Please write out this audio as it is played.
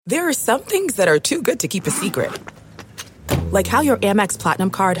There are some things that are too good to keep a secret. Like how your Amex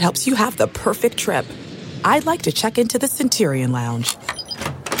Platinum card helps you have the perfect trip. I'd like to check into the Centurion Lounge.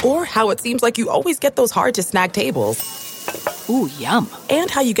 Or how it seems like you always get those hard-to-snag tables. Ooh, yum.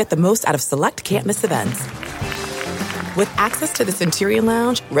 And how you get the most out of select can't-miss events. With access to the Centurion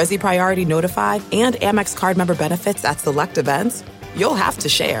Lounge, Resi Priority Notified, and Amex card member benefits at select events, you'll have to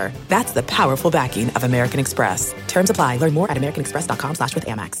share. That's the powerful backing of American Express. Terms apply. Learn more at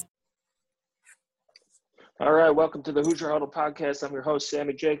americanexpress.com/withAmex. All right, welcome to the Hoosier Huddle podcast. I'm your host,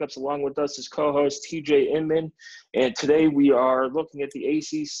 Sammy Jacobs. Along with us is co-host TJ Inman. And today we are looking at the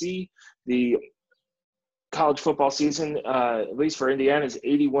ACC. The college football season, at least for Indiana, is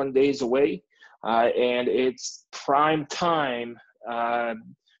 81 days away. And it's prime time,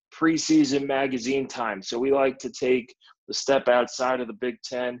 preseason magazine time. So we like to take the step outside of the Big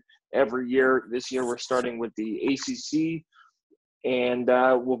Ten every year. This year we're starting with the ACC, and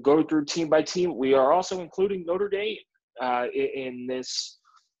we'll go through team by team. We are also including Notre Dame in this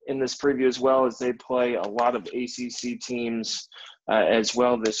preview, as well as they play a lot of ACC teams as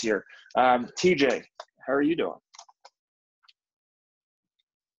well this year. TJ, how are you doing?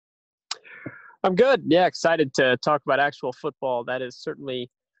 I'm good. Yeah, excited to talk about actual football. That is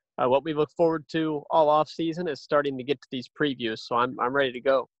certainly what we look forward to all off season, is starting to get to these previews. So I'm ready to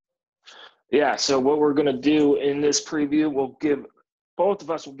go. Yeah. So what we're going to do in this preview, both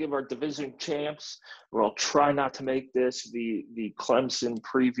of us will give our division champs. We'll try not to make this the Clemson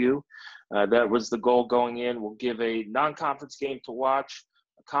preview. That was the goal going in. We'll give a non-conference game to watch,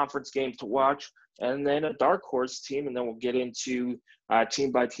 a conference game to watch, and then a dark horse team, and then we'll get into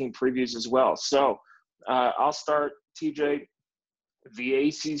team-by-team previews as well. So I'll start, TJ. The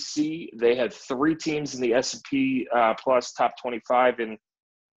ACC, they had three teams in the S&P Plus Top 25 in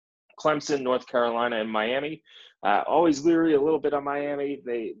Clemson, North Carolina, and Miami. Always leery a little bit on Miami.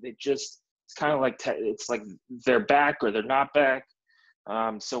 They just, it's kind of like it's like they're back or they're not back.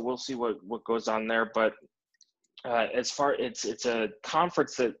 So we'll see what goes on there. But as far it's a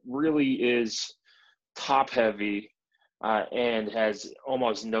conference that really is top heavy and has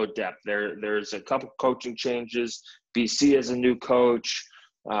almost no depth. There's a couple coaching changes. BC has a new coach.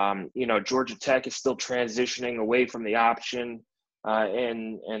 Georgia Tech is still transitioning away from the option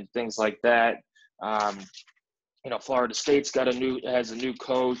and things like that. Florida State's has a new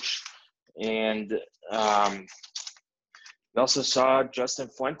coach, and we also saw Justin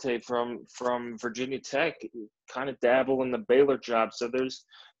Fuente from Virginia Tech kind of dabble in the Baylor job. So there's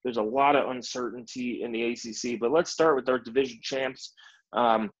a lot of uncertainty in the ACC. But let's start with our division champs.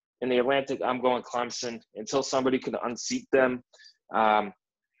 In the Atlantic, I'm going Clemson. Until somebody can unseat them,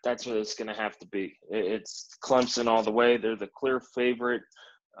 that's what it's going to have to be. It's Clemson all the way. They're the clear favorite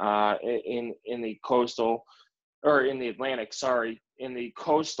in the Coastal, or in the Atlantic, sorry. In the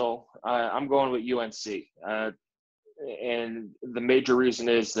Coastal, I'm going with UNC. And the major reason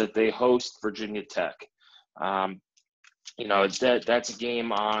is that they host Virginia Tech. That's a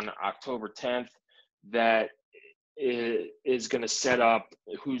game on October 10th that is going to set up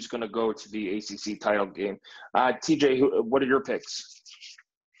who's going to go to the ACC title game. TJ, what are your picks?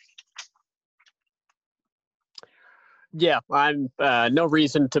 Yeah, I'm no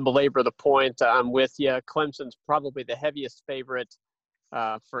reason to belabor the point. I'm with you. Clemson's probably the heaviest favorite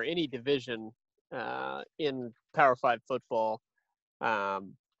for any division in Power 5 football.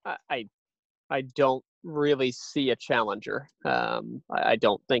 I don't really see a challenger. I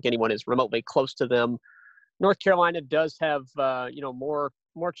don't think anyone is remotely close to them. North Carolina does have more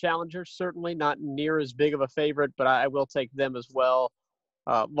challengers, certainly not near as big of a favorite, but I will take them as well,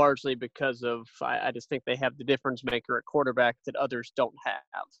 largely because of I just think they have the difference maker at quarterback that others don't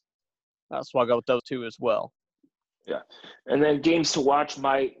have. So I'll go with those two as well. Yeah. And then games to watch,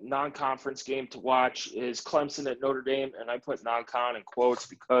 my non-conference game to watch is Clemson at Notre Dame, and I put non-con in quotes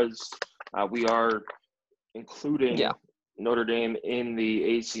because we are including Notre Dame in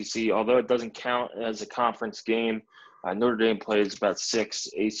the ACC, although it doesn't count as a conference game. Notre Dame plays about 6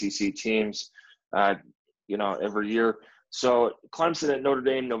 ACC teams, every year. So Clemson at Notre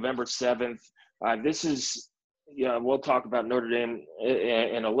Dame, November 7th. This is, we'll talk about Notre Dame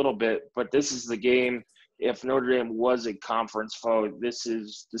in a little bit, but this is the game. If Notre Dame was a conference foe, this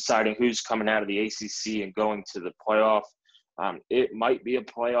is deciding who's coming out of the ACC and going to the playoff. It might be a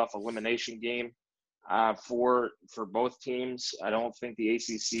playoff elimination game for both teams. I don't think the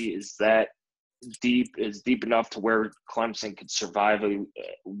ACC is that deep enough to where Clemson could survive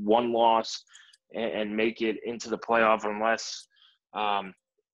one loss and make it into the playoff unless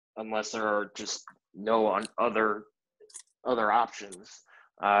there are just no other options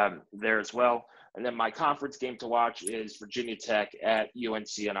there as well. And then my conference game to watch is Virginia Tech at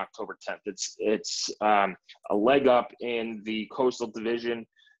UNC on October 10th. It's a leg up in the Coastal Division,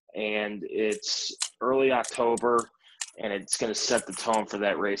 and it's early October, and it's going to set the tone for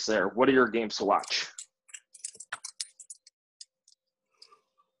that race there. What are your games to watch?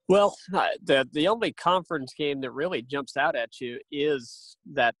 Well, the only conference game that really jumps out at you is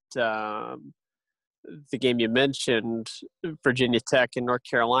that the game you mentioned, Virginia Tech and North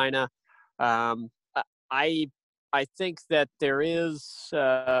Carolina. I think that there is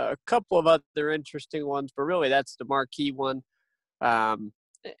a couple of other interesting ones, but really that's the marquee one. And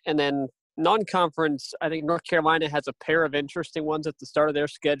then non-conference, I think North Carolina has a pair of interesting ones at the start of their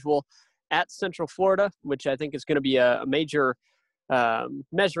schedule at Central Florida, which I think is going to be a major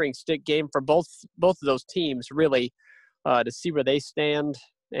measuring stick game for both of those teams, really, to see where they stand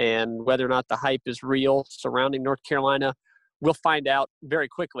and whether or not the hype is real surrounding North Carolina. We'll find out very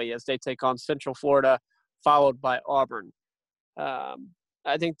quickly as they take on Central Florida, followed by Auburn. I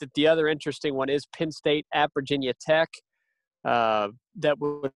think that the other interesting one is Penn State at Virginia Tech. That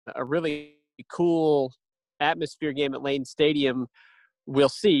would a really cool atmosphere game at Lane Stadium. We'll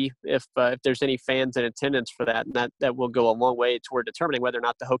see if there's any fans in attendance for that, and that will go a long way toward determining whether or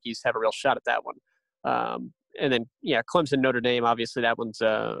not the Hokies have a real shot at that one. And then, Clemson Notre Dame, obviously that one's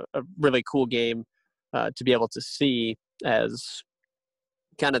a really cool game to be able to see as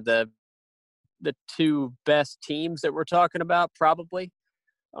kind of the two best teams that we're talking about probably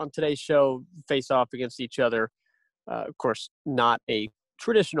on today's show face off against each other. Of course, not a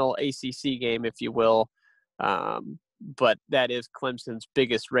traditional ACC game, if you will, but that is Clemson's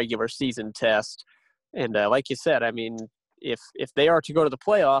biggest regular season test. And like you said, I mean, if they are to go to the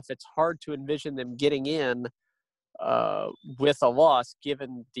playoff, it's hard to envision them getting in with a loss,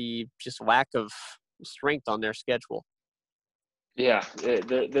 given the just lack of strength on their schedule. Yeah,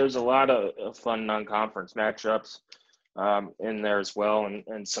 there's a lot of fun non-conference matchups in there as well,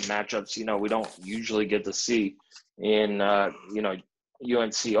 and some matchups, we don't usually get to see in,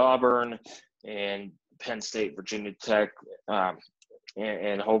 UNC Auburn and Penn State, Virginia Tech,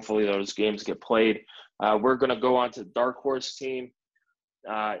 and hopefully those games get played. We're going to go on to the dark horse team.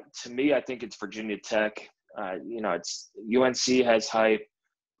 To me, I think it's Virginia Tech. It's UNC has hype.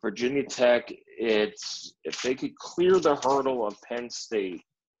 Virginia Tech, if they could clear the hurdle of Penn State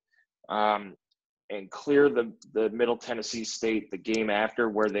and clear the Middle Tennessee State the game after,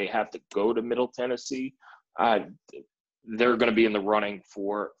 where they have to go to Middle Tennessee, they're going to be in the running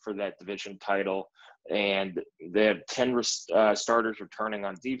for that division title. And they have 10 starters returning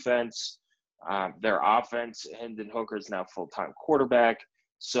on defense. Their offense, Hendon Hooker is now full-time quarterback.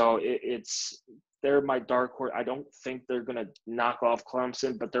 So they're my dark horse. I don't think they're going to knock off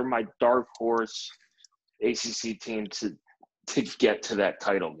Clemson, but they're my dark horse ACC team to get to that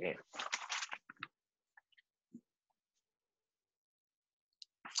title game.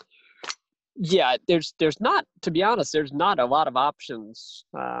 Yeah, there's not, to be honest, there's not a lot of options.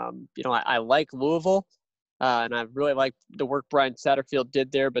 I like Louisville, and I really like the work Brian Satterfield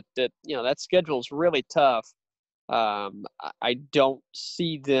did there, but that schedule is really tough. I don't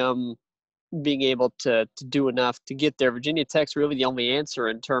see them being able to do enough to get there. Virginia Tech's really the only answer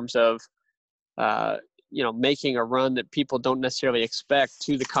in terms of, making a run that people don't necessarily expect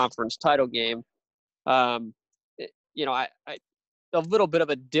to the conference title game. A little bit of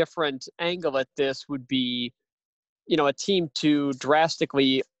a different angle at this would be, a team to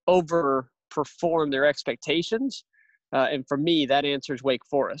drastically overperform their expectations. And for me, that answer is Wake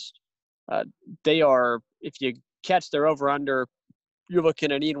Forest. They are, if you catch their over-under, you're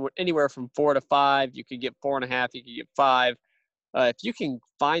looking at anywhere from 4 to 5. You could get 4.5. You could get 5. If you can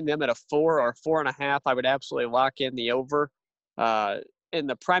find them at a 4 or 4.5, I would absolutely lock in the over. And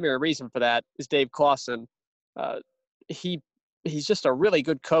the primary reason for that is Dave Clawson. He's just a really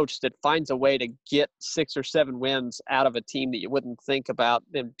good coach that finds a way to get 6 or 7 wins out of a team that you wouldn't think about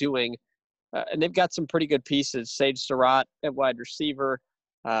them doing. And they've got some pretty good pieces. Sage Surratt at wide receiver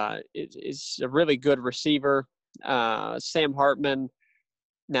is a really good receiver. Sam Hartman.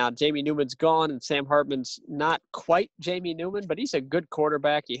 Now, Jamie Newman's gone, and Sam Hartman's not quite Jamie Newman, but he's a good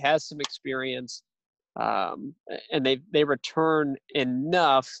quarterback. He has some experience. And they return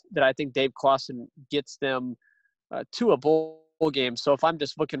enough that I think Dave Clawson gets them to a bowl game. So if I'm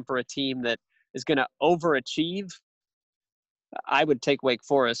just looking for a team that is going to overachieve, I would take Wake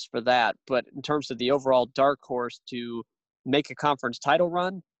Forest for that. But in terms of the overall dark horse to make a conference title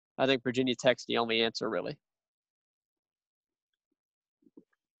run, I think Virginia Tech's the only answer, really.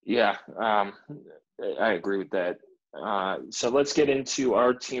 Yeah, I agree with that. So let's get into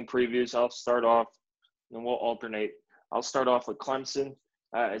our team previews. I'll start off, and we'll alternate. I'll start off with Clemson.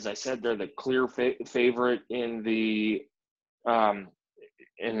 As I said, they're the clear favorite in the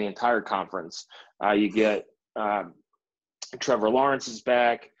entire conference. You get Trevor Lawrence is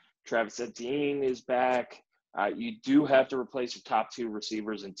back. Travis Etienne is back. You do have to replace your top two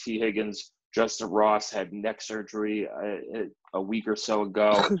receivers in T. Higgins. Justin Ross had neck surgery a week or so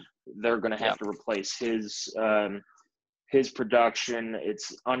ago. They're going to have to replace his production.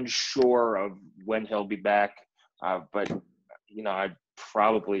 It's unsure of when he'll be back, but I'd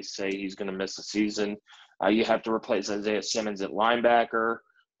probably say he's going to miss the season. You have to replace Isaiah Simmons at linebacker,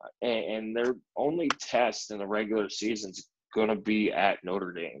 and their only test in the regular season is going to be at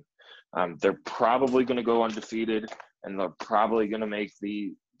Notre Dame. They're probably going to go undefeated, and they're probably going to make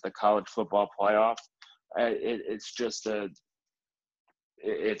the college football playoff. It's just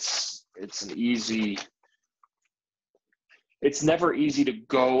it's an easy. It's never easy to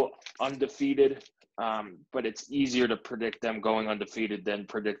go undefeated, but it's easier to predict them going undefeated than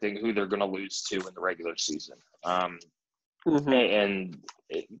predicting who they're going to lose to in the regular season. And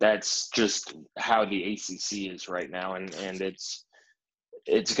that's just how the ACC is right now, and it's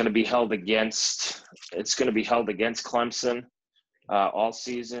going to be held against Clemson all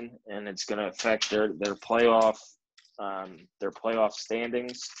season, and it's going to affect their playoff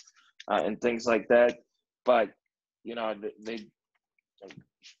standings and things like that. But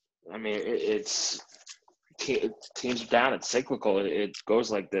it's teams down. It's cyclical. It goes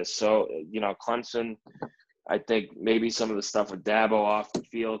like this. So Clemson. I think maybe some of the stuff with Dabo off the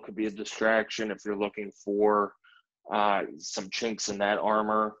field could be a distraction if you're looking for some chinks in that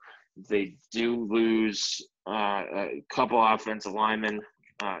armor. They do lose a couple offensive linemen.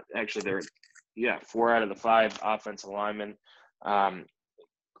 Actually, they're 4 out of the 5 offensive linemen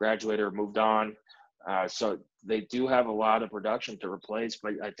graduated or moved on. So they do have a lot of production to replace,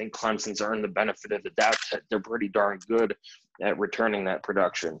 but I think Clemson's earned the benefit of the doubt that they're pretty darn good at returning that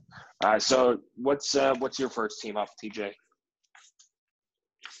production. So what's your first team up, TJ?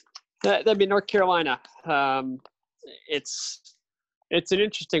 That'd be North Carolina. It's an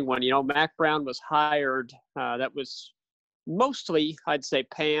interesting one. Mac Brown was hired. That was mostly, I'd say,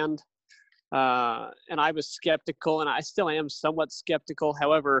 panned. And I was skeptical, and I still am somewhat skeptical.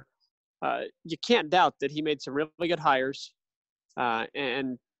 However, you can't doubt that he made some really good hires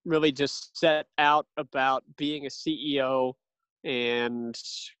and really just set out about being a CEO and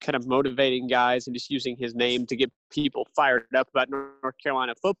kind of motivating guys and just using his name to get people fired up about North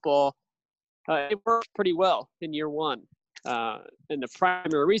Carolina football. It worked pretty well in year one. And the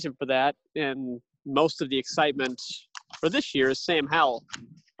primary reason for that and most of the excitement for this year is Sam Howell.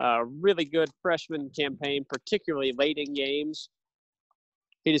 Really good freshman campaign, particularly late in games.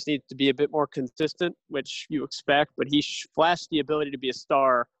 He just needs to be a bit more consistent, which you expect, but he flashed the ability to be a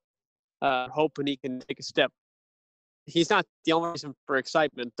star, hoping he can take a step. He's not the only reason for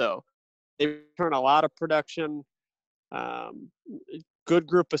excitement, though. They return a lot of production, good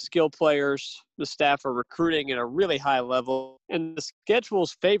group of skill players. The staff are recruiting at a really high level, and the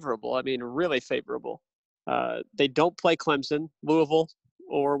schedule's favorable. I mean, really favorable. They don't play Clemson, Louisville,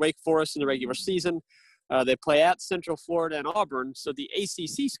 or Wake Forest in the regular season. They play at Central Florida and Auburn, so the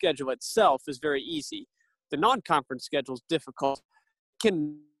ACC schedule itself is very easy. The non-conference schedule is difficult.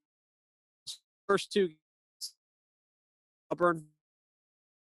 First two Auburn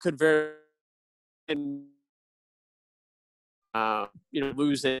could very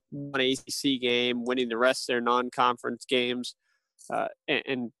lose one ACC game, winning the rest of their non-conference games,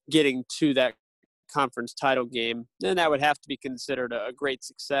 and getting to that conference title game. Then that would have to be considered a great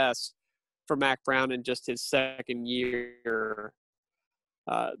success for Mac Brown in just his second year.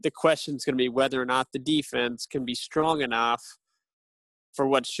 The question is going to be whether or not the defense can be strong enough for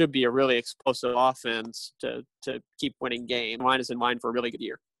what should be a really explosive offense to keep winning games. Mine is in line for a really good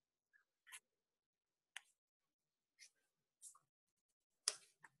year.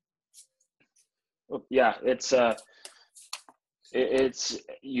 Yeah, it's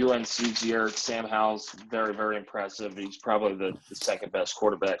UNC's year. Sam Howell's very, very impressive. He's probably the second best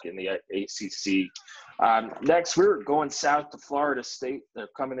quarterback in the ACC. Next, we're going south to Florida State. They're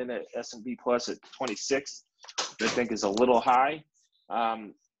coming in at S&P Plus at 26, which I think is a little high.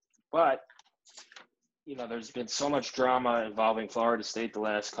 But, there's been so much drama involving Florida State the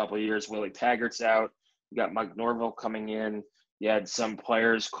last couple of years. Willie Taggart's out. You got Mike Norvell coming in. You had some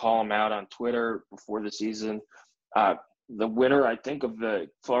players call him out on Twitter before the season. The winner, I think, of the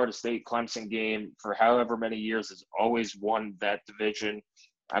Florida State-Clemson game for however many years has always won that division.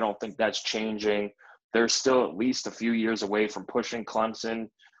 I don't think that's changing. They're still at least a few years away from pushing Clemson.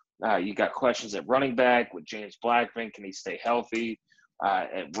 You got questions at running back with James Blackman. Can he stay healthy?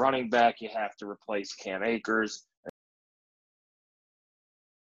 At running back, you have to replace Cam Akers.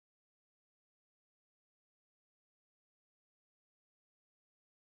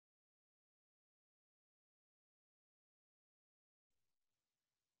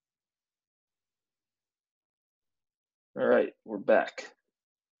 All right, we're back.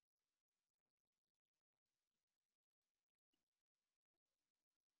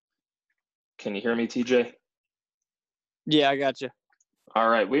 Can you hear me, TJ? Yeah, I got you. All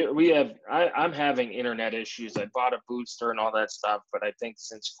right, I'm having internet issues. I bought a booster and all that stuff, but I think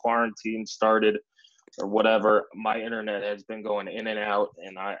since quarantine started or whatever, my internet has been going in and out,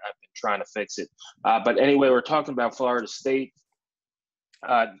 and I've been trying to fix it. But anyway, we're talking about Florida State.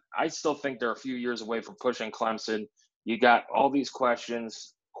 I still think they're a few years away from pushing Clemson. You got all these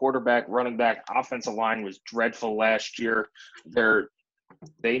questions. Quarterback, running back, offensive line was dreadful last year.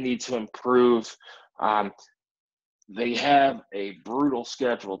 They need to improve. They have a brutal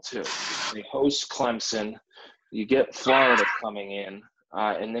schedule too. They host Clemson. You get Florida coming in,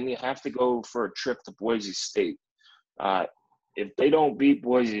 and then you have to go for a trip to Boise State. If they don't beat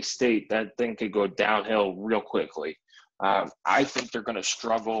Boise State, that thing could go downhill real quickly. I think they're going to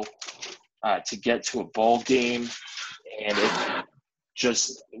struggle to get to a bowl game, and it's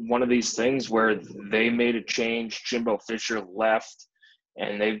just one of these things where they made a change. Jimbo Fisher left,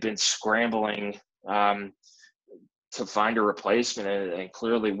 and they've been scrambling to find a replacement, and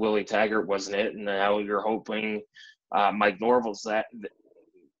clearly Willie Taggart wasn't it. And now you're hoping Mike Norvell is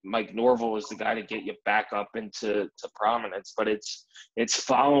the guy to get you back up into prominence. But it's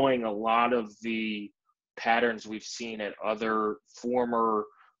following a lot of the patterns we've seen at other former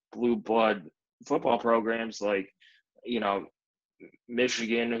blue blood football programs, like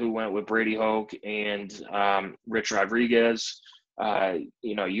Michigan, who went with Brady Hoke and Rich Rodriguez.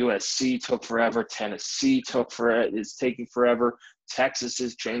 USC took forever. Tennessee is taking forever. Texas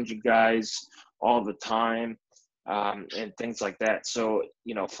is changing guys all the time, and things like that. So,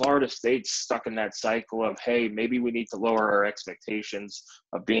 Florida State's stuck in that cycle of, hey, maybe we need to lower our expectations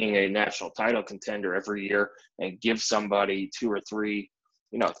of being a national title contender every year and give somebody 2 or 3,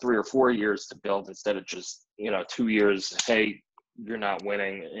 3 or 4 years to build instead of just, 2 years, hey, you're not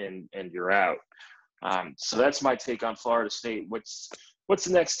winning and you're out. So that's my take on Florida State. What's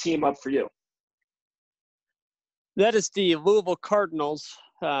the next team up for you? That is the Louisville Cardinals.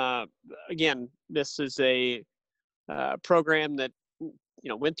 Again, this is a program that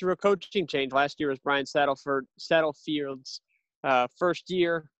went through a coaching change. Last year was Brian Sattlefield's first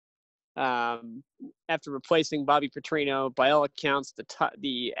year. After replacing Bobby Petrino, by all accounts,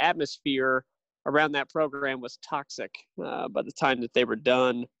 the atmosphere around that program was toxic by the time that they were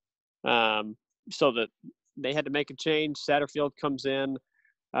done. So that they had to make a change. Satterfield comes in.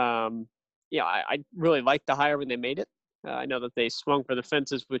 I really liked the hire when they made it. I know that they swung for the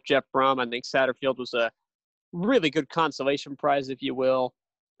fences with Jeff Brom. I think Satterfield was a really good consolation prize, if you will.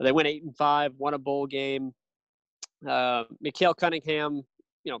 They went 8-5, won a bowl game. Mikhail Cunningham,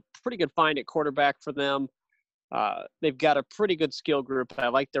 pretty good find at quarterback for them. They've got a pretty good skill group. I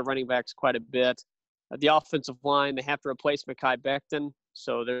like their running backs quite a bit. The offensive line, they have to replace Mekhi Becton.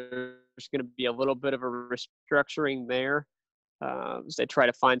 So there's going to be a little bit of a restructuring there as they try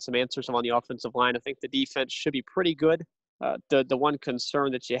to find some answers on the offensive line. I think the defense should be pretty good. The one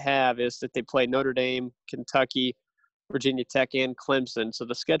concern that you have is that they play Notre Dame, Kentucky, Virginia Tech, and Clemson. So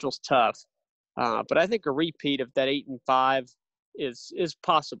the schedule's tough. But I think a repeat of that 8-5 is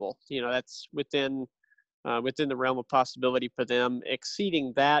possible. That's within the realm of possibility for them.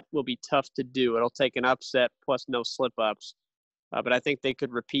 Exceeding that will be tough to do. It'll take an upset plus no slip-ups. But I think they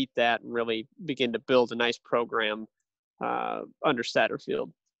could repeat that and really begin to build a nice program under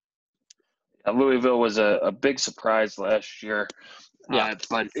Satterfield. Louisville was a big surprise last year. Yeah.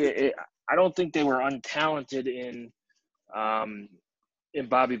 But I don't think they were untalented in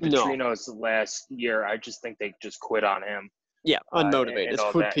Bobby Petrino's last year. I just think they just quit on him. Yeah, unmotivated.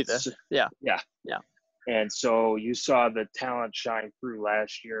 Yeah. And so you saw the talent shine through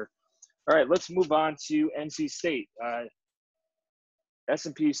last year. All right, let's move on to NC State.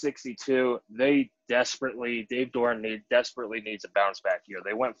 S&P 62, Dave Doran desperately needs a bounce back year.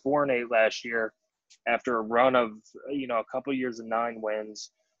 They went 4-8 last year after a run of, a couple years of 9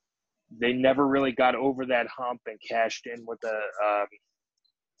 wins. They never really got over that hump and cashed in with a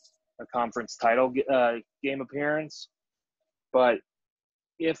conference title game appearance. But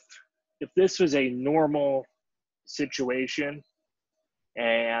if this was a normal situation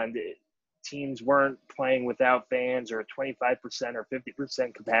and teams weren't playing without fans or 25% or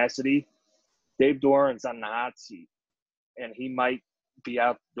 50% capacity, Dave Doran's on the hot seat, and he might be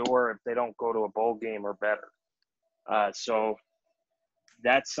out the door if they don't go to a bowl game or better. So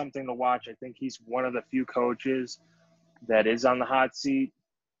that's something to watch. I think he's one of the few coaches that is on the hot seat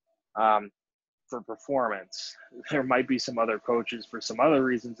for performance. There might be some other coaches for some other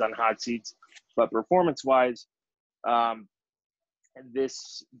reasons on hot seats, but performance-wise,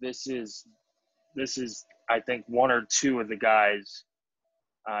 this is I think, one or two of the guys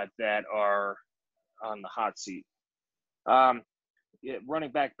that are on the hot seat.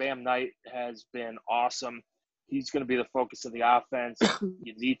 Running back Bam Knight has been awesome. He's going to be the focus of the offense.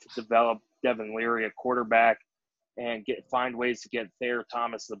 You need to develop Devin Leary at quarterback and find ways to get Thayer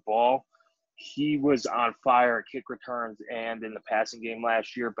Thomas the ball. He was on fire at kick returns and in the passing game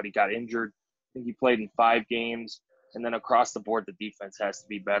last year, but he got injured. I think he played in 5 games. And then across the board, the defense has to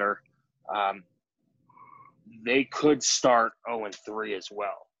be better. They could start 0-3 as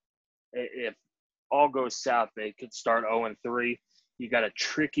well. If all goes south, they could start 0-3. You got a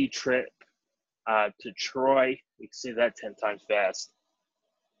tricky trip to Troy. You can say that 10 times fast.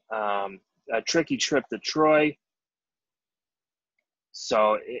 A tricky trip to Troy.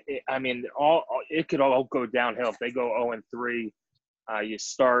 So, it could all go downhill. If they go 0-3,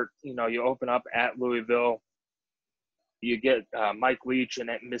 you open up at Louisville. You get Mike Leach and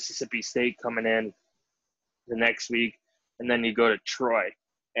at Mississippi State coming in the next week, and then you go to Troy.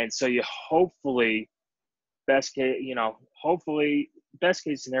 And so you hopefully, best case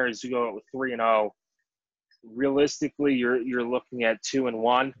scenario is to go with 3-0. Realistically, you're looking at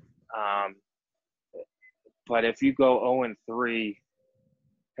 2-1. But if you go 0-3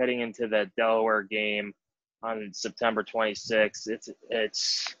 heading into that Delaware game on September 26th,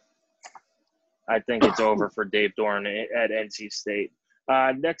 I think it's over for Dave Doran at NC State.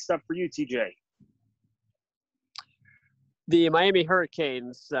 Next up for you, TJ. The Miami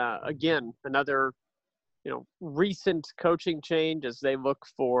Hurricanes, again, another, recent coaching change as they look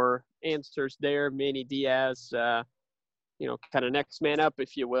for answers there. Manny Diaz, kind of next man up,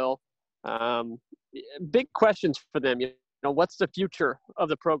 if you will. Big questions for them. What's the future of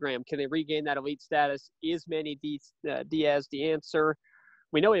the program? Can they regain that elite status? Is Manny Diaz the answer?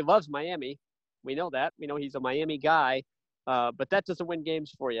 We know he loves Miami. We know that. We know he's a Miami guy, but that doesn't win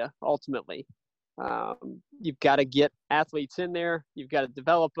games for you ultimately. You've got to get athletes in there. You've got to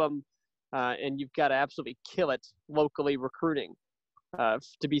develop them, and you've got to absolutely kill it locally recruiting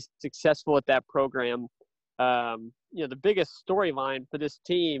to be successful at that program. The biggest storyline for this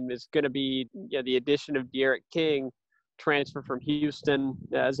team is going to be the addition of De'Aaron King, transfer from Houston,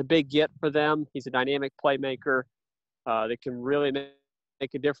 as a big get for them. He's a dynamic playmaker that can really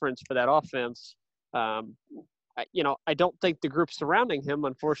make a difference for that offense. I don't think the group surrounding him,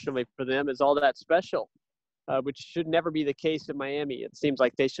 unfortunately for them, is all that special, which should never be the case in Miami. It seems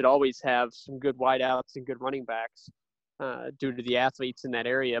like they should always have some good wideouts and good running backs due to the athletes in that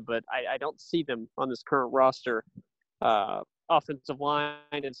area, but I don't see them on this current roster. Offensive line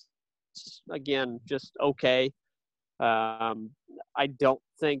is, again, just okay. I don't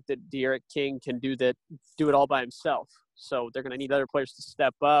think that De'Aaron King can do it all by himself. So they're going to need other players to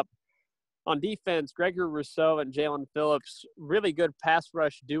step up. On defense, Gregory Rousseau and Jalen Phillips, really good pass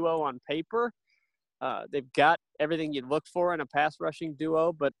rush duo on paper. They've got everything you'd look for in a pass rushing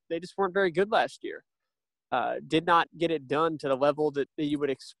duo, but they just weren't very good last year. Did not get it done to the level that you would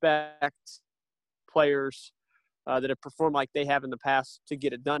expect players that have performed like they have in the past to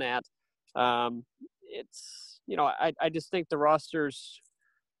get it done at. I just think the roster's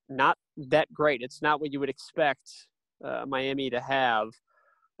not that great. It's not what you would expect Miami to have.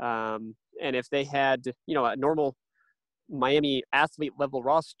 And if they had, a normal Miami athlete level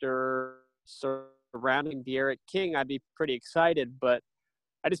roster surrounding De'Aaron King, I'd be pretty excited, but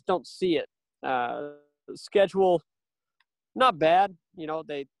I just don't see it. Schedule, not bad.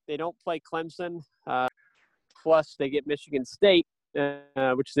 They don't play Clemson. Plus they get Michigan State,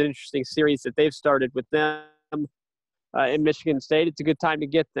 which is an interesting series that they've started with them. In Michigan State, it's a good time to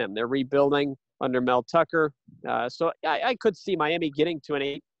get them. They're rebuilding under Mel Tucker. So I could see Miami getting to an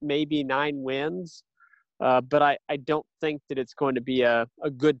 8, maybe 9 wins. But I don't think that it's going to be a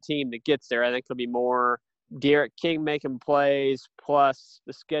good team that gets there. I think it'll be more De'Aaron King making plays plus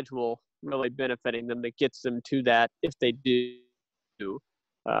the schedule really benefiting them that gets them to that if they do.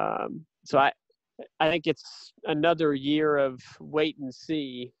 So I think it's another year of wait and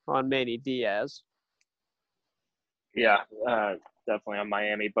see on Manny Diaz. Yeah, definitely on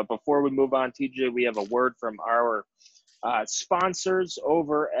Miami. But before we move on, TJ, we have a word from our sponsors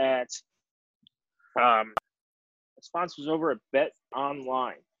over at Bet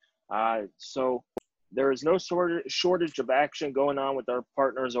Online. So there is no shortage of action going on with our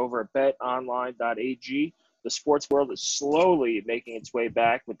partners over at betonline.ag. The sports world is slowly making its way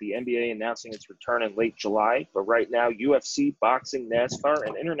back with the NBA announcing its return in late July. But right now, UFC, boxing, NASCAR,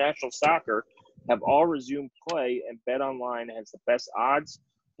 and international soccer have all resumed play, and BetOnline has the best odds,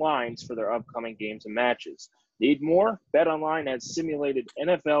 lines for their upcoming games and matches. Need more? BetOnline has simulated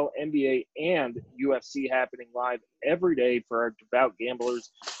NFL, NBA, and UFC happening live every day for our devout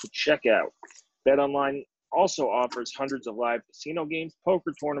gamblers to check out. BetOnline also offers hundreds of live casino games,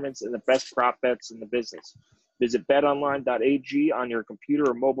 poker tournaments, and the best prop bets in the business. Visit betonline.ag on your computer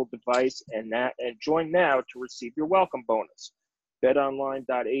or mobile device and join now to receive your welcome bonus.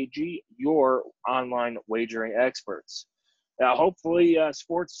 BetOnline.ag, your online wagering experts. Hopefully,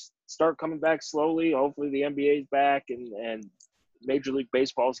 sports start coming back slowly. Hopefully, the NBA is back, and Major League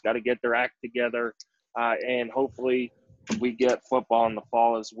Baseball's got to get their act together. And hopefully, we get football in the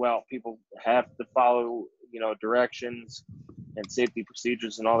fall as well. People have to follow, directions and safety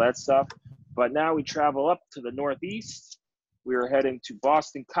procedures and all that stuff. But now we travel up to the Northeast. We are heading to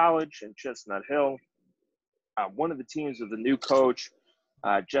Boston College and Chestnut Hill. One of the teams with the new coach,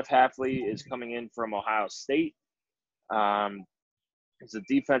 Jeff Hafley, is coming in from Ohio State. He's a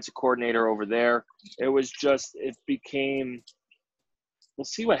defensive coordinator over there. We'll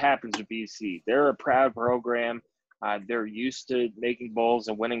see what happens with BC. They're a proud program. They're used to making bowls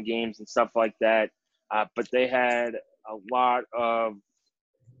and winning games and stuff like that. But they had a lot of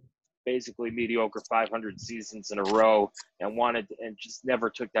basically mediocre 500 seasons in a row and just never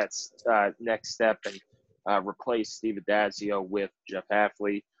took that next step and replaced Steve Adazio with Jeff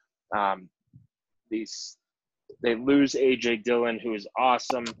Hafley. They lose A.J. Dillon, who is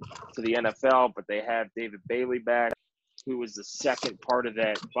awesome, to the NFL, but they have David Bailey back, who was the second part of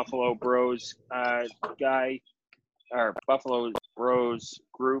that Buffalo Bros Buffalo Bros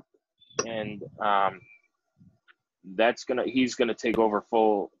group, and he's gonna take over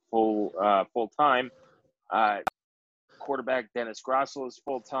full time. Quarterback Dennis Grossel is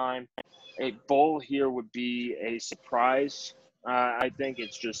full time. A bowl here would be a surprise. I think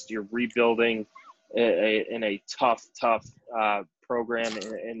it's just you're rebuilding in a tough program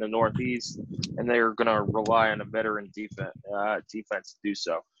in the Northeast, and they're going to rely on a veteran defense to do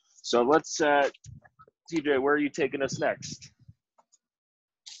so. So let's, TJ, where are you taking us next?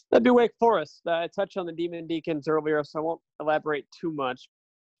 That'd be Wake Forest. I touched on the Demon Deacons earlier, so I won't elaborate too much.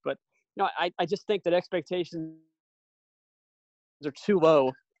 But I just think that expectations are too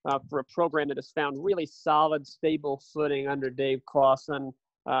low for a program that has found really solid, stable footing under Dave Clawson.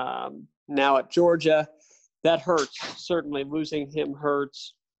 Now at Georgia, that hurts. Certainly losing him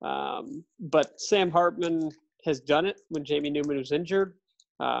hurts. But Sam Hartman has done it when Jamie Newman was injured.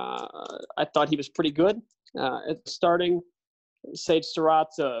 I thought he was pretty good at starting. Sage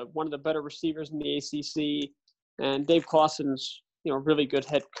Surratt's one of the better receivers in the ACC. And Dave Clawson's, really good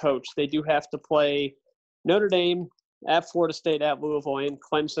head coach. They do have to play Notre Dame, at Florida State, at Louisville, and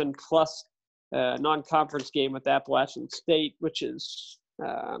Clemson, plus a non-conference game with Appalachian State, which is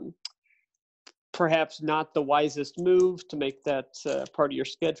perhaps not the wisest move to make that part of your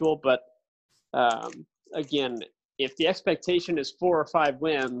schedule. But again, if the expectation is 4 or 5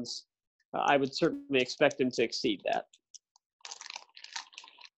 wins, I would certainly expect them to exceed that.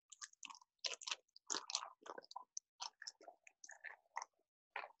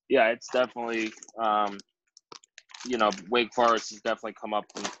 Yeah, it's definitely, Wake Forest has definitely come up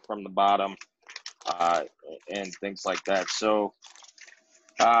from the bottom and things like that. So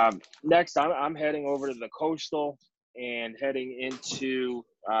next, I'm heading over to the Coastal and heading into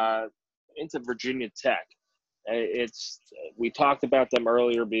Virginia Tech. We talked about them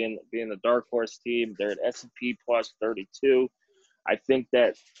earlier being the dark horse team. They're at S&P plus 32. I think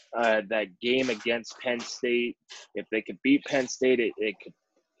that that game against Penn State, if they could beat Penn State,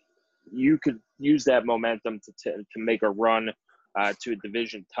 you could use that momentum to make a run to a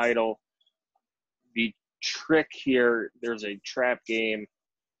division title. The trick here, there's a trap game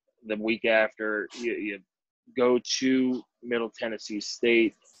the week after. You go to Middle Tennessee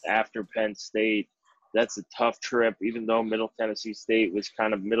State after Penn State. That's a tough trip, even though Middle Tennessee State was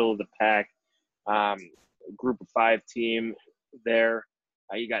kind of middle of the pack, group of 5 team there.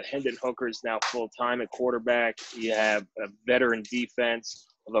 You got Hendon Hooker's now full-time at quarterback. You have a veteran defense.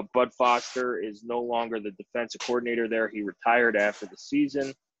 Although Bud Foster is no longer the defensive coordinator there. He retired after the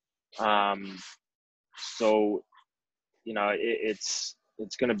season. So, it's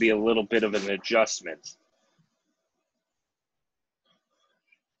going to be a little bit of an adjustment.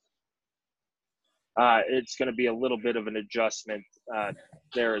 It's going to be a little bit of an adjustment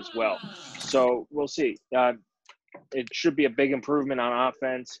there as well. So we'll see. It should be a big improvement on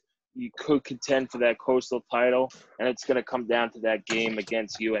offense. You could contend for that Coastal title, and it's going to come down to that game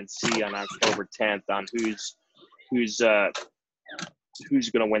against UNC on October 10th on who's going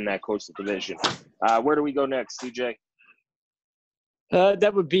to win that Coastal division. Where do we go next, CJ?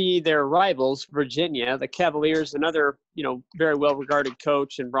 That would be their rivals, Virginia. The Cavaliers, another very well-regarded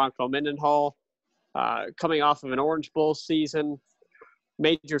coach in Bronco Mendenhall, coming off of an Orange Bowl season.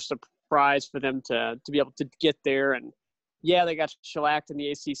 Major surprise for them to be able to get there and Yeah, they got shellacked in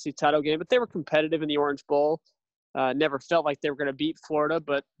the ACC title game, but they were competitive in the Orange Bowl. Never felt like they were going to beat Florida,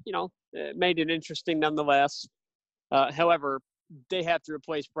 but, it made it interesting nonetheless. However, they have to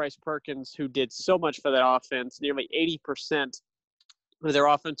replace Bryce Perkins, who did so much for that offense. Nearly 80% of their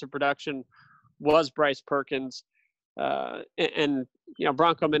offensive production was Bryce Perkins.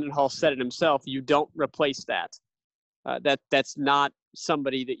 Bronco Mendenhall said it himself. You don't replace that. That's not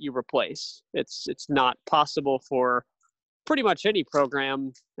somebody that you replace. It's not possible for pretty much any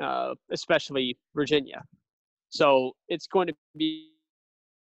program, especially Virginia. So it's going to be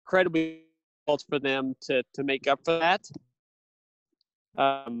incredibly difficult for them to make up for that.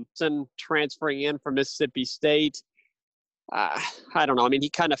 And transferring in from Mississippi State, I don't know. I mean, he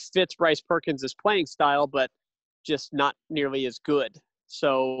kind of fits Bryce Perkins' playing style, but just not nearly as good.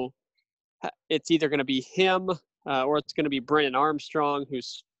 So it's either going to be him or it's going to be Brennan Armstrong,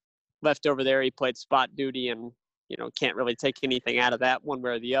 who's left over there. He played spot duty and, can't really take anything out of that one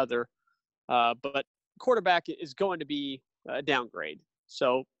way or the other. But quarterback is going to be a downgrade.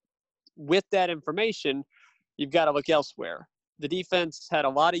 So with that information, you've got to look elsewhere. The defense had a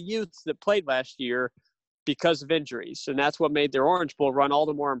lot of youths that played last year because of injuries, and that's what made their Orange Bowl run all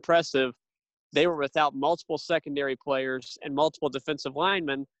the more impressive. They were without multiple secondary players and multiple defensive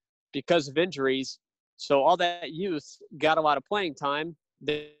linemen because of injuries. So all that youth got a lot of playing time.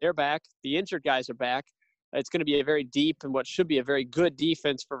 They're back. The injured guys are back. It's going to be a very deep and what should be a very good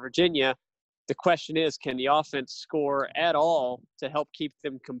defense for Virginia. The question is, can the offense score at all to help keep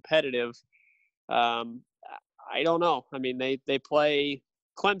them competitive? I don't know. I mean, they play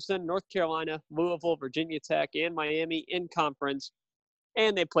Clemson, North Carolina, Louisville, Virginia Tech, and Miami in conference,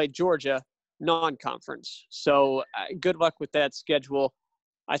 and they play Georgia non-conference. So good luck with that schedule.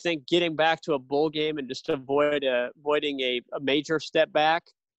 I think getting back to a bowl game and just avoiding a major step back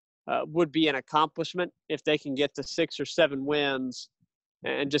would be an accomplishment if they can get to 6 or 7 wins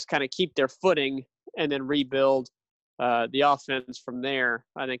and just kind of keep their footing and then rebuild the offense from there.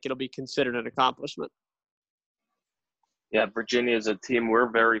 I think it'll be considered an accomplishment. Yeah, Virginia is a team we're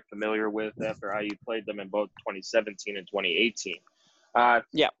very familiar with after IU played them in both 2017 and 2018.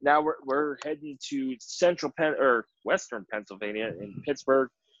 Now we're heading to Western Pennsylvania in Pittsburgh.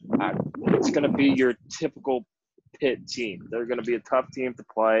 It's going to be your typical Pitt team. They're going to be a tough team to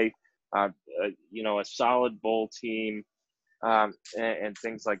play. A solid bowl team. And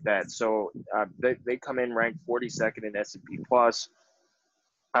things like that. So they come in ranked 42nd in S&P Plus.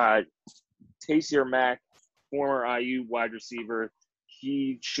 Taysier Mack, former IU wide receiver,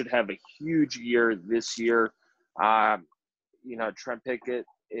 he should have a huge year this year. Trent Pickett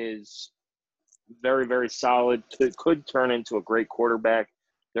is very, very solid. Could turn into a great quarterback.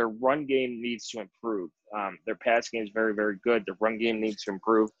 Their run game needs to improve. Their pass game is very, very good. The run game needs to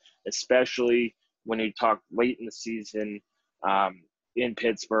improve, especially when you talk late in the season. In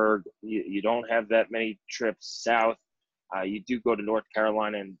Pittsburgh, you don't have that many trips south. You do go to North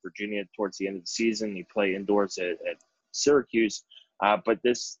Carolina and Virginia towards the end of the season. You play indoors at Syracuse. But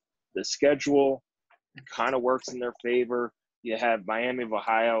the schedule kind of works in their favor. You have Miami of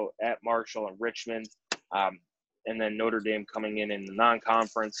Ohio at Marshall and Richmond, and then Notre Dame coming in the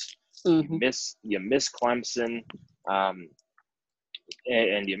non-conference. Mm-hmm. You miss Clemson,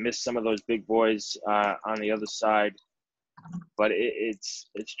 and you miss some of those big boys on the other side. But it's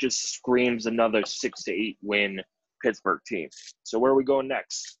just screams another 6 to 8 win Pittsburgh team. So where are we going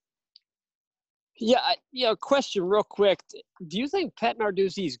next? Yeah. Question real quick. Do you think Pat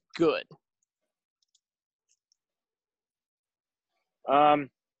Narduzzi's good?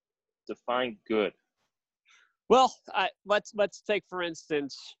 Define good. Well, let's take for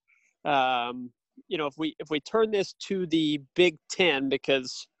instance, if we turn this to the Big Ten,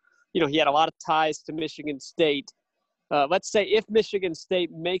 because he had a lot of ties to Michigan State. Let's say if Michigan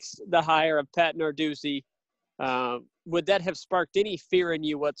State makes the hire of Pat Narduzzi, would that have sparked any fear in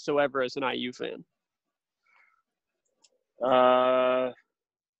you whatsoever as an IU fan? Not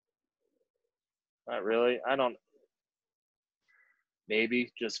really. I don't.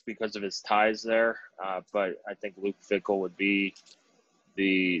 Maybe just because of his ties there, but I think Luke Fickell would be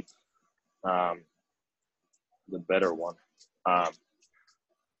the better one.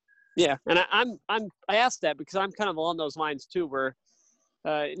 Yeah, and I asked that because I'm kind of along those lines too, where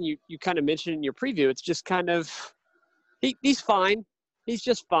you kind of mentioned in your preview, it's just kind of he's fine, he's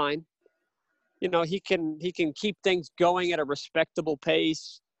just fine. He can keep things going at a respectable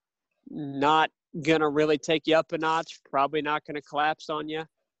pace, not gonna really take you up a notch, probably not gonna collapse on you,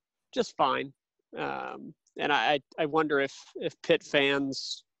 just fine. And I wonder if Pitt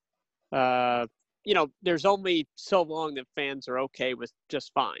fans, there's only so long that fans are okay with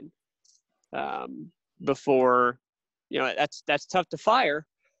just fine. Before that's tough to fire.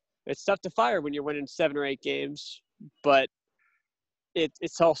 It's tough to fire when you're winning 7 or 8 games, but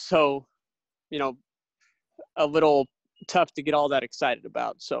it's also, a little tough to get all that excited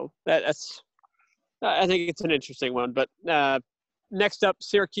about. So that's I think it's an interesting one. But next up,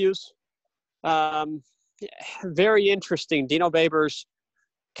 Syracuse. Very interesting. Dino Babers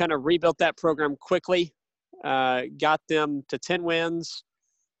kind of rebuilt that program quickly, got them to 10 wins,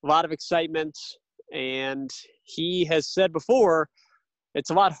 a lot of excitement. And he has said before, it's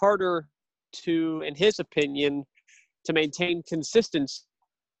a lot harder to, in his opinion, to maintain consistency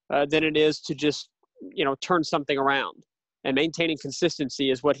than it is to just, turn something around. And maintaining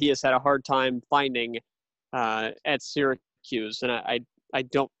consistency is what he has had a hard time finding at Syracuse. And I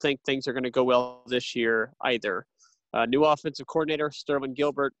don't think things are going to go well this year either. New offensive coordinator, Sterling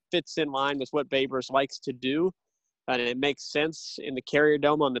Gilbert, fits in line with what Babers likes to do. And it makes sense in the Carrier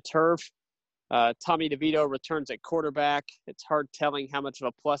Dome on the turf. Tommy DeVito returns at quarterback. It's hard telling how much of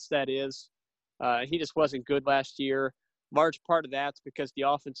a plus that is. He just wasn't good last year. Large part of that's because the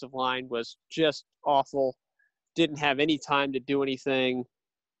offensive line was just awful. Didn't have any time to do anything.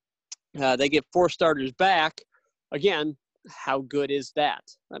 They get 4 starters back. Again, how good is that?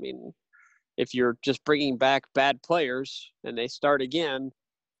 I mean, if you're just bringing back bad players and they start again,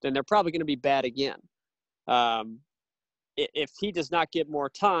 then they're probably going to be bad again. If he does not get more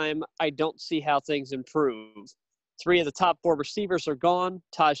time, I don't see how things improve. 3 of the top 4 receivers are gone.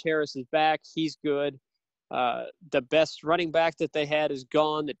 Taj Harris is back. He's good. The best running back that they had is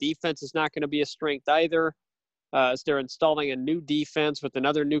gone. The defense is not going to be a strength either, as they're installing a new defense with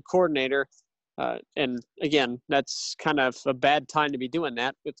another new coordinator. And again, that's kind of a bad time to be doing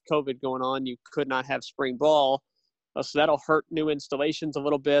that. With COVID going on, you could not have spring ball. So that'll hurt new installations a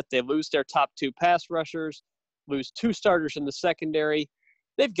little bit. They lose their top 2 pass rushers, lose 2 starters in the secondary.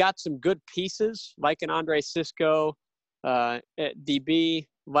 They've got some good pieces, like an Andre Sisco at DB,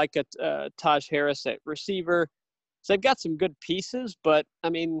 like a Taj Harris at receiver. So they've got some good pieces, but, I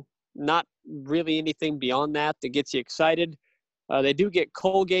mean, not really anything beyond that gets you excited. They do get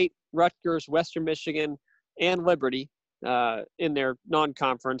Colgate, Rutgers, Western Michigan, and Liberty in their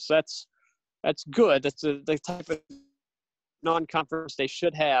non-conference. That's good. That's the type of non-conference they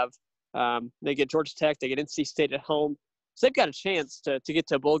should have. They get Georgia Tech. They get NC State at home. So they've got a chance to get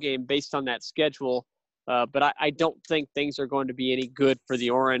to a bowl game based on that schedule. But I don't think things are going to be any good for the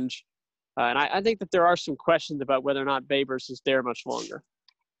Orange. And I think that there are some questions about whether or not Babers is there much longer.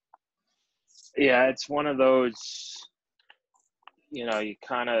 Yeah, it's one of those, you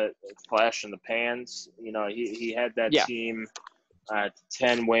kind of flash in the pans. He had that team to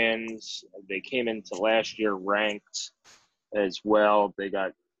 10 wins. They came into last year ranked as well. They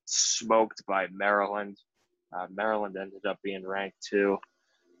got smoked by Maryland. Maryland ended up being ranked too.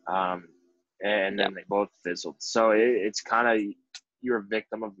 And then they both fizzled. So it's kind of, you're a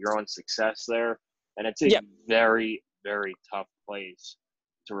victim of your own success there. And it's a very, very tough place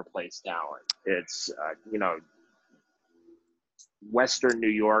to replace talent. It's, Western New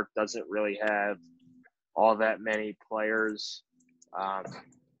York doesn't really have all that many players.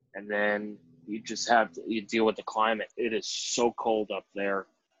 And then you just you deal with the climate. It is so cold up there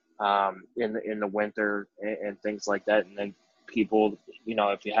in the winter and things like that. And then people,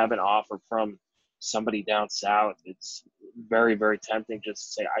 if you have an offer from somebody down south, it's very, very tempting just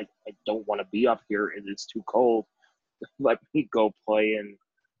to say, I don't want to be up here. It is too cold. Let me go play in,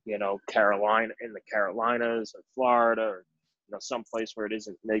 Carolina, in the Carolinas or Florida, or, someplace where it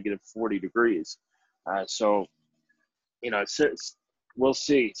isn't negative 40 degrees. So, we'll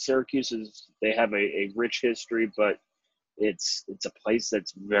see. Syracuse they have a rich history, but it's a place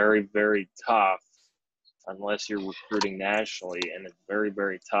that's very, very tough unless you're recruiting nationally, and it's very,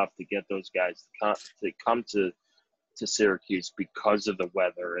 very tough to get those guys to come to Syracuse because of the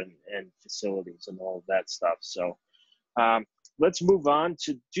weather and facilities and all of that stuff. So let's move on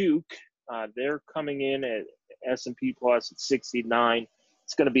to Duke. They're coming in at S&P Plus at 69.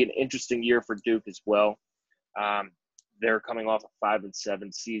 It's going to be an interesting year for Duke as well. They're coming off a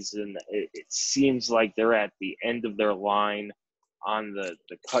 5-7 season. It seems like they're at the end of their line on the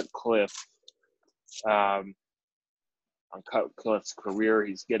Cutcliffe on Cutcliffe's career.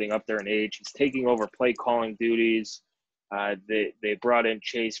 He's getting up there in age. He's taking over play calling duties. They brought in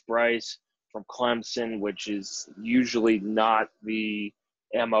Chase Bryce from Clemson, which is usually not the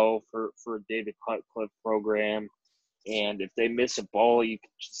MO for a David Cutcliffe program. And if they miss a ball, you can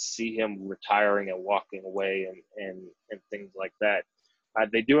just see him retiring and walking away and things like that.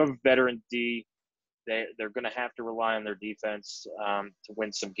 They do have a veteran D. They're going to have to rely on their defense to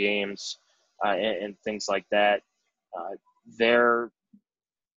win some games and things like that. Their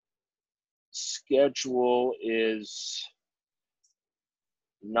schedule is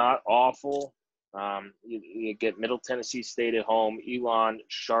not awful. You get Middle Tennessee State at home, Elon,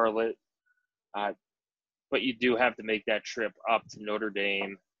 Charlotte, but you do have to make that trip up to Notre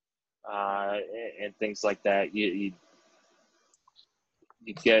Dame and things like that. You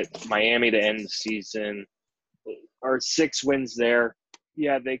get Miami to end the season, or 6 wins there.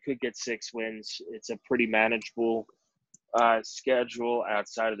 Yeah, they could get 6 wins. It's a pretty manageable schedule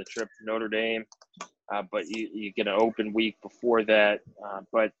outside of the trip to Notre Dame, but you get an open week before that.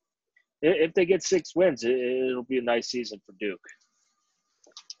 But if they get 6 wins, it'll be a nice season for Duke.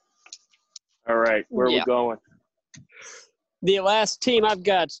 All right, where are we going? The last team I've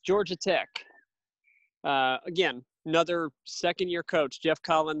got is Georgia Tech. Again, another second-year coach, Jeff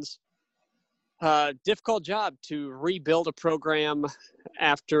Collins. Difficult job to rebuild a program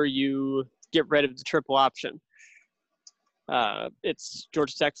after you get rid of the triple option. It's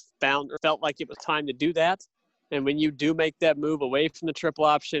Georgia Tech felt like it was time to do that. And when you do make that move away from the triple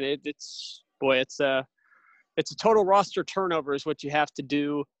option, it's a total roster turnover is what you have to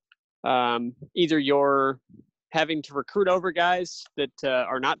do. Either you're having to recruit over guys that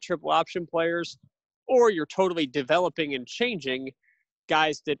are not triple option players, or you're totally developing and changing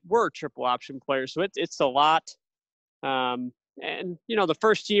guys that were triple option players. So it's a lot. And, the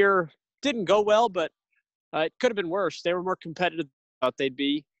first year didn't go well, but it could have been worse. They were more competitive than I thought they'd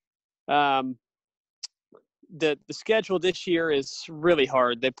be. The schedule this year is really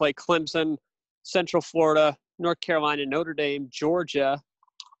hard. They play Clemson, Central Florida, North Carolina, Notre Dame, Georgia,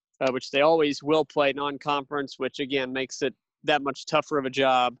 which they always will play non-conference, which, again, makes it that much tougher of a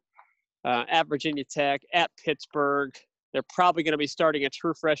job. At Virginia Tech, at Pittsburgh. They're probably going to be starting a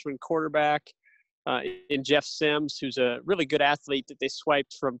true freshman quarterback in Jeff Sims, who's a really good athlete that they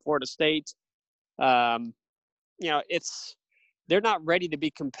swiped from Florida State. They're not ready to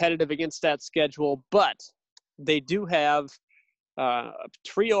be competitive against that schedule, but they do have a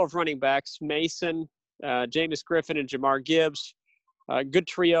trio of running backs, Mason, Jameis Griffin, and Jamar Gibbs. Good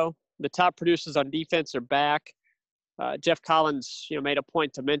trio. The top producers on defense are back. Jeff Collins, made a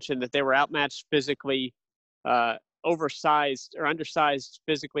point to mention that they were outmatched physically, oversized or undersized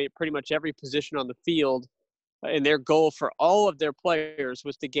physically at pretty much every position on the field. And their goal for all of their players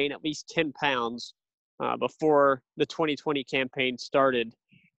was to gain at least 10 pounds before the 2020 campaign started,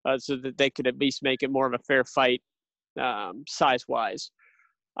 so that they could at least make it more of a fair fight size-wise.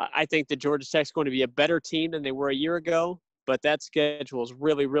 I think that Georgia Tech's going to be a better team than they were a year ago, but that schedule is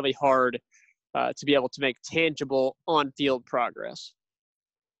really, really hard to be able to make tangible on-field progress.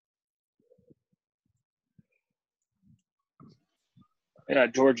 Yeah,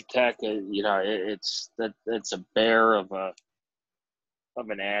 Georgia Tech, it's a bear of an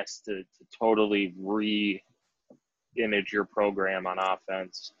ass to totally re-image your program on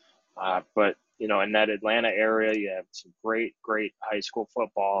offense. But in that Atlanta area, you have some great high school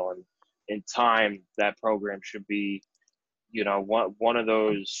football, and in time, that program should be, one of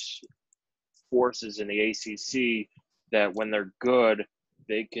those forces in the ACC that when they're good,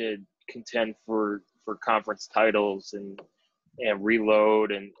 they could contend for conference titles and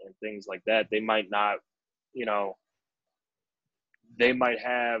reload and things like that. They might not, they might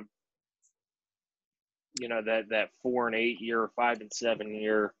have, that 4-8 year, 5-7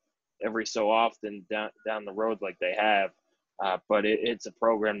 year every so often down the road like they have. But it's a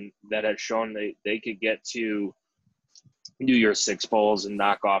program that has shown they could get to New Year's Six bowls and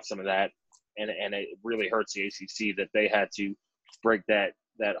knock off some of that. And it really hurts the ACC that they had to break that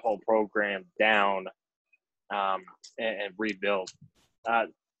whole program down and rebuild.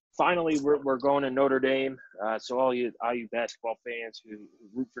 Finally, we're going to Notre Dame. So all you basketball fans who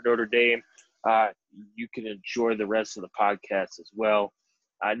root for Notre Dame, you can enjoy the rest of the podcast as well.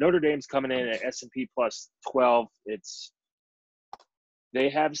 Notre Dame's coming in at S&P plus 12. They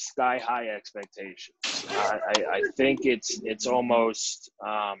have sky high expectations. I think it's almost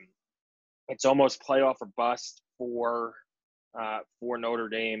playoff or bust for Notre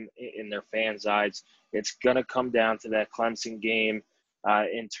Dame in their fans' eyes. It's going to come down to that Clemson game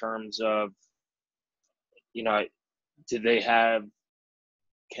in terms of, can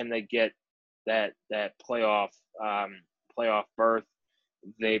they get that playoff berth?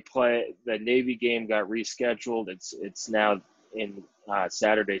 The Navy game got rescheduled. It's now in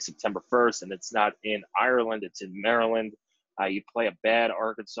Saturday, September 1st, and it's not in Ireland. It's in Maryland. You play a bad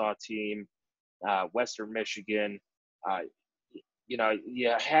Arkansas team, Western Michigan. You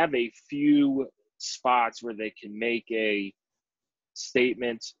have a few spots where they can make a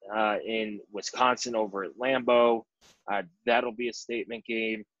statement in Wisconsin over at Lambeau. That'll be a statement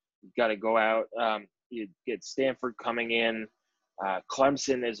game. You've got to go out. You get Stanford coming in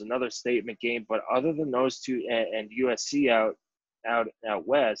Clemson is another statement game, but other than those two, and USC out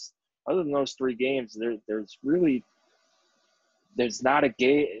west, other than those three games, there's not a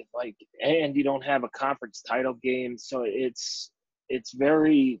game and you don't have a conference title game, so it's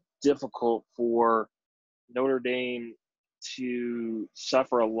very difficult for Notre Dame to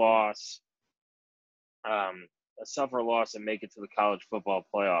suffer a loss and make it to the college football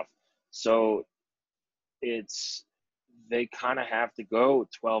playoff. So they kind of have to go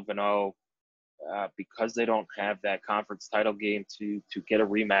 12-0 because they don't have that conference title game to get a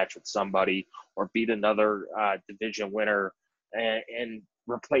rematch with somebody or beat another division winner and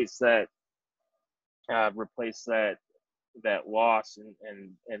replace that loss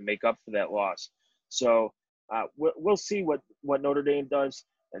and make up for that loss. So we'll see what Notre Dame does.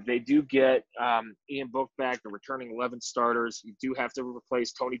 They do get Ian Book back. They're returning 11 starters. You do have to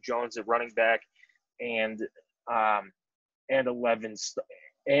replace Tony Jones at running back and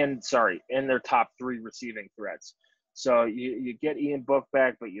their top three receiving threats. So you get Ian Book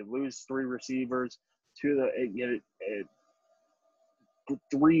back, but you lose three receivers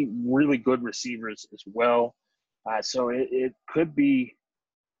three really good receivers as well. So it could be,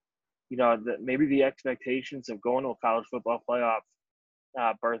 maybe the expectations of going to a college football playoff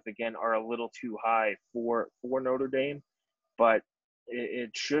berth again are a little too high for Notre Dame, but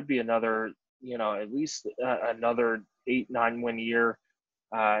it should be another, at least another 8-9 win year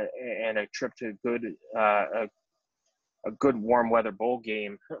and a trip to a good warm weather bowl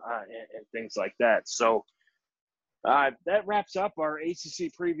game and things like that. So that wraps up our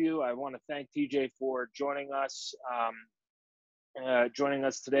ACC preview. I want to thank TJ for joining us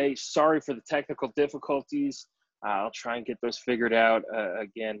today. Sorry for the technical difficulties. I'll try and get those figured out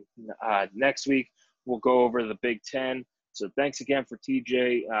again next week. We'll go over the Big Ten. So thanks again for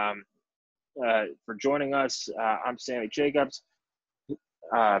TJ for joining us. I'm Sammy Jacobs.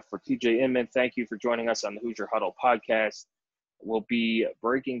 For TJ Inman, thank you for joining us on the Hoosier Huddle podcast. We'll be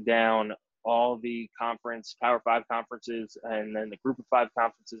breaking down all the Power 5 conferences and then the Group of 5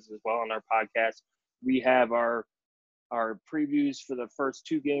 conferences as well on our podcast. We have our previews for the first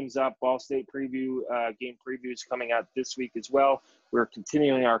two games up, Ball State game previews coming out this week as well. We're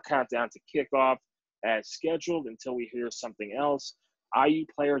continuing our countdown to kickoff as scheduled until we hear something else. IU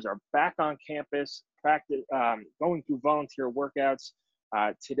players are back on campus, going through volunteer workouts.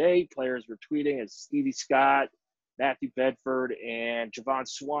 Today, players were tweeting as Stevie Scott, Matthew Bedford, and Javon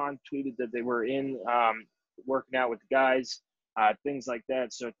Swan tweeted that they were in working out with the guys, things like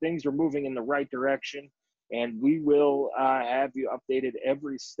that. So things are moving in the right direction, and we will have you updated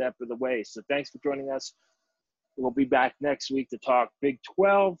every step of the way. So thanks for joining us. We'll be back next week to talk Big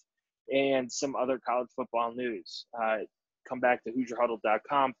 12 and some other college football news. Come back to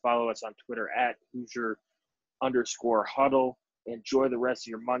HoosierHuddle.com. Follow us on Twitter at Hoosier_Huddle. Enjoy the rest of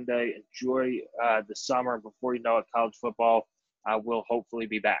your Monday. Enjoy the summer. And before you know it, college football will hopefully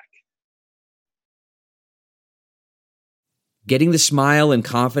be back. Getting the smile and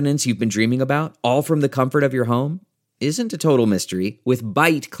confidence you've been dreaming about, all from the comfort of your home, isn't a total mystery with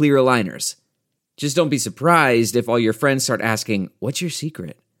Byte clear aligners. Just don't be surprised if all your friends start asking, "What's your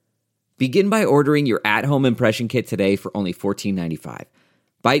secret?" Begin by ordering your at-home impression kit today for only $14.95.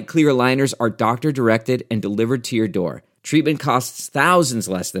 Byte clear aligners are doctor-directed and delivered to your door. Treatment costs thousands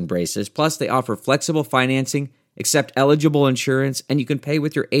less than braces, plus they offer flexible financing, accept eligible insurance, and you can pay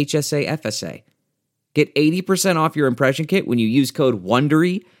with your HSA FSA. Get 80% off your impression kit when you use code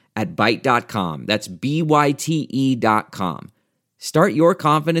WONDERY at Byte.com. That's BYTE.com. Start your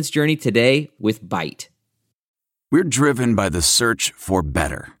confidence journey today with Byte. We're driven by the search for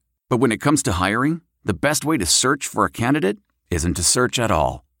better. But when it comes to hiring, the best way to search for a candidate isn't to search at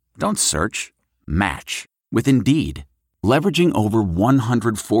all. Don't search. Match with Indeed. Leveraging over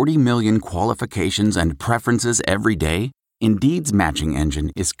 140 million qualifications and preferences every day, Indeed's matching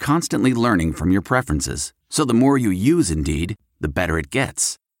engine is constantly learning from your preferences. So the more you use Indeed, the better it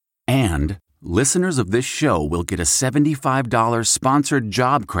gets. And listeners of this show will get a $75 sponsored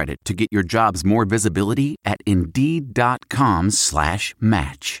job credit to get your jobs more visibility at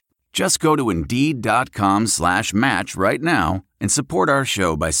Indeed.com/match. Just go to Indeed.com/match right now and support our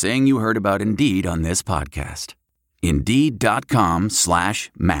show by saying you heard about Indeed on this podcast.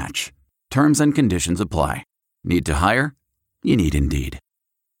 Indeed.com/match. Terms and conditions apply. Need to hire? You need Indeed.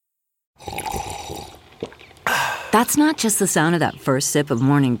 That's not just the sound of that first sip of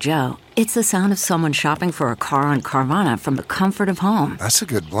Morning Joe. It's the sound of someone shopping for a car on Carvana from the comfort of home. That's a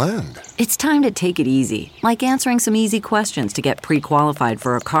good blend. It's time to take it easy, like answering some easy questions to get pre-qualified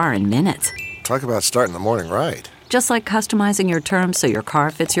for a car in minutes. Talk about starting the morning right. Just like customizing your terms so your car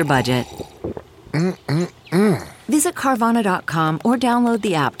fits your budget. Visit Carvana.com or download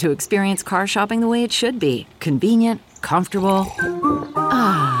the app to experience car shopping the way it should be. Convenient, comfortable.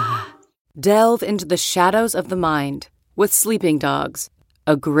 Ah. Delve into the shadows of the mind with Sleeping Dogs,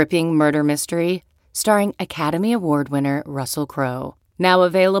 a gripping murder mystery starring Academy Award winner Russell Crowe. Now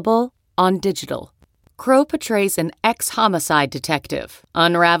available on digital. Crowe portrays an ex-homicide detective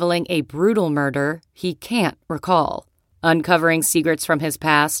unraveling a brutal murder he can't recall. Uncovering secrets from his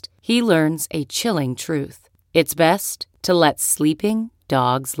past, he learns a chilling truth. It's best to let sleeping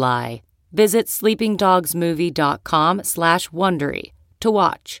dogs lie. Visit sleepingdogsmovie.com/Wondery to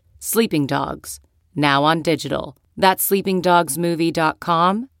watch Sleeping Dogs, now on digital. That's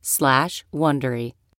sleepingdogsmovie.com/Wondery.